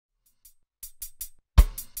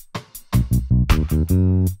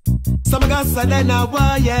Some gas and then I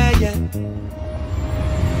wire, yeah.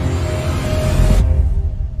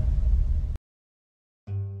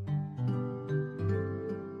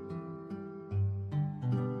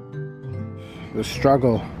 The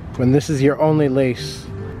struggle when this is your only lace.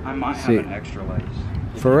 I might have an extra lace.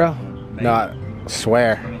 For real? Maybe. No, I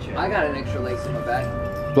swear. I got an extra lace in my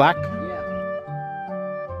bag. Black? Yeah.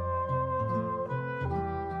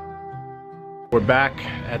 We're back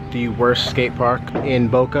at the worst skate park in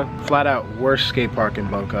Boca. Flat out worst skate park in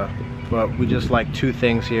Boca. But we just like two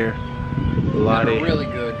things here. They're really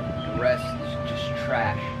good. The rest is just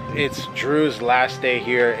trash. It's Drew's last day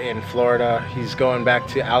here in Florida. He's going back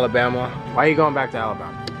to Alabama. Why are you going back to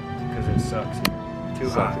Alabama? Because it sucks here. Too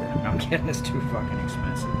hot. I'm kidding, it's too fucking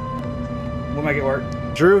expensive. We'll make it work.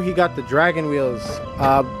 Drew, he got the dragon wheels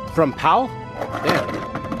from Powell? Yeah.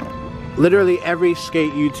 Literally every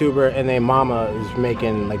skate YouTuber and their mama is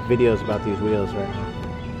making like videos about these wheels right now.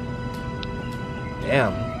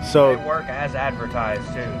 Damn. So They work as advertised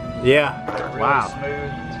too. Yeah. They're really Wow.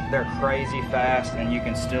 smooth. They're crazy fast, and you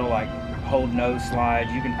can still like hold nose slide.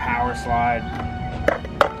 You can power slide.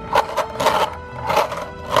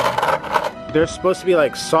 They're supposed to be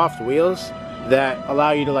like soft wheels that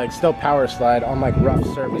allow you to like still power slide on like rough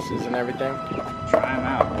surfaces and everything. Try them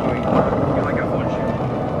out. Oh, you only got one shoe.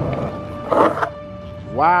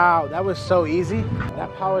 Wow, that was so easy.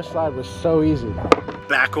 That power slide was so easy.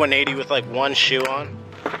 Back 180 with like one shoe on.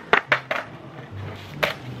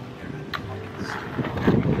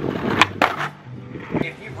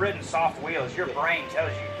 If you've ridden soft wheels, your brain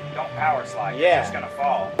tells you don't power slide. Yeah. You're just gonna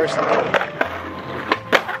fall.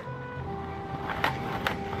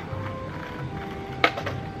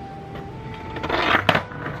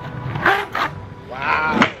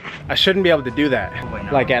 Wow. I shouldn't be able to do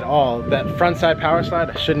that, like at all. That front side power slide,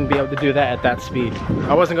 I shouldn't be able to do that at that speed.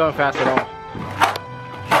 I wasn't going fast at all.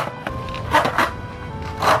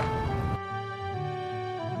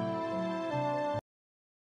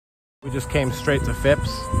 We just came straight to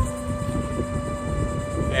Phipps.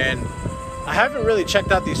 And I haven't really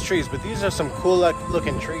checked out these trees, but these are some cool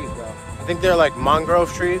looking trees, bro. I think they're like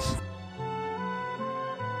mangrove trees.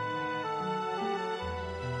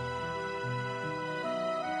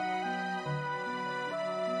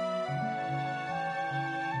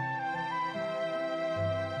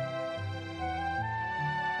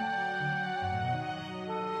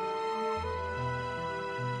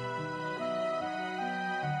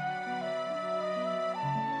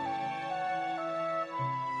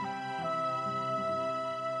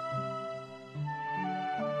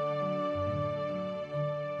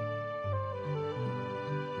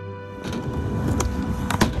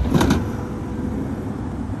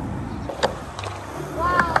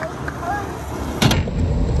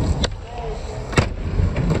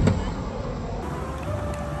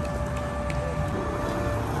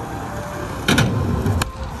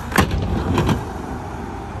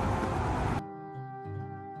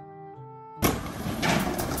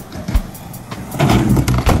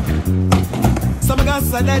 Some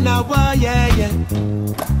gas and then I wire, yeah.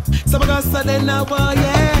 Some gas and then I wire,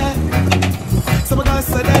 yeah. Some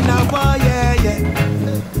gas and then I wire, yeah.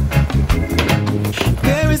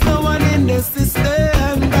 There is no one in the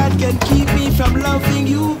system that can keep me from loving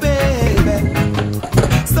you, baby.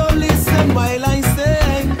 So listen while I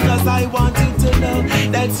sing, cause I want you to know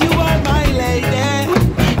that you are my lady.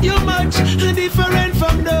 You're much different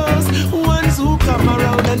from those ones who come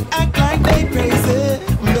around and act like they crazy.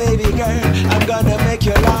 Baby girl, I'm gonna make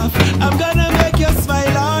you laugh. I'm gonna